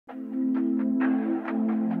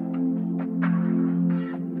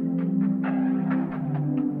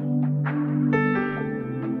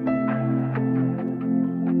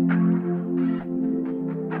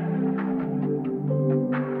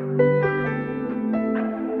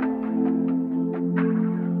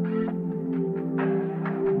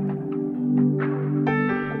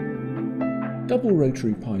Double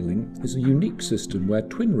rotary piling is a unique system where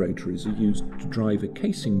twin rotaries are used to drive a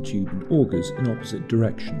casing tube and augers in opposite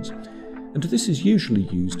directions, and this is usually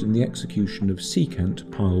used in the execution of secant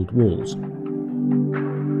piled walls.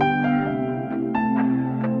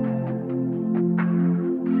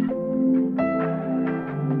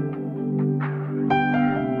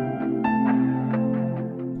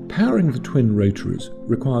 Powering the twin rotaries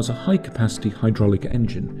requires a high-capacity hydraulic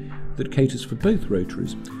engine that caters for both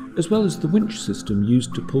rotaries, as well as the winch system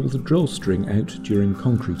used to pull the drill string out during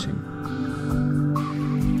concreting.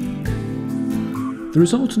 The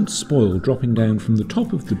resultant spoil dropping down from the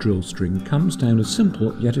top of the drill string comes down a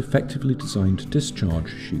simple yet effectively designed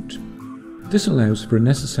discharge chute. This allows for a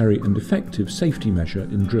necessary and effective safety measure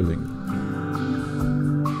in drilling.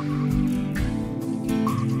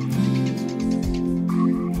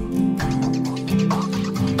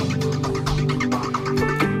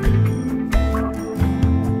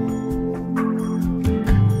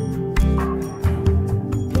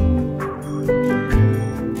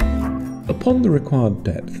 Upon the required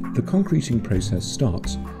depth, the concreting process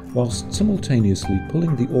starts, whilst simultaneously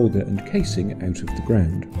pulling the auger and casing out of the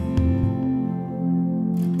ground.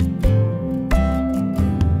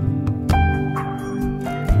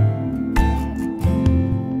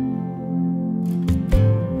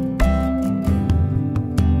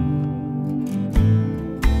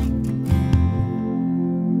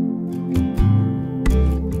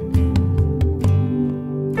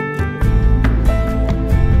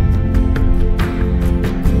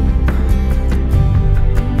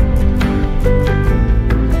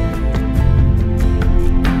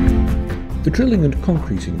 The drilling and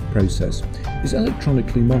concreting process is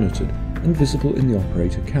electronically monitored and visible in the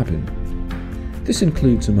operator cabin. This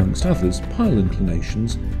includes, amongst others, pile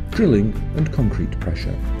inclinations, drilling and concrete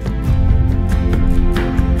pressure.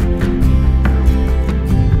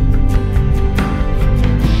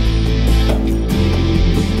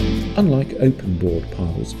 Unlike open board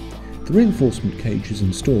piles, the reinforcement cage is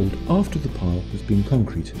installed after the pile has been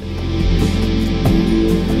concreted.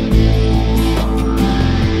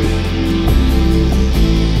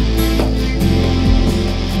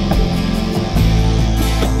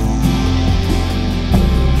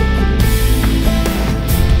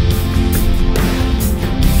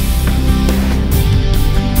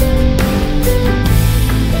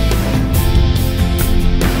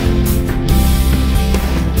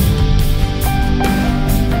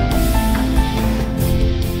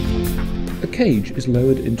 The cage is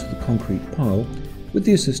lowered into the concrete pile with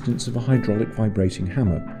the assistance of a hydraulic vibrating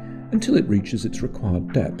hammer until it reaches its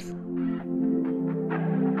required depth.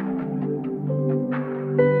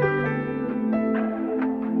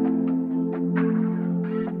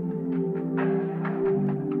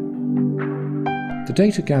 The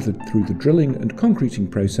data gathered through the drilling and concreting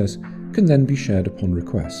process can then be shared upon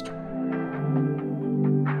request.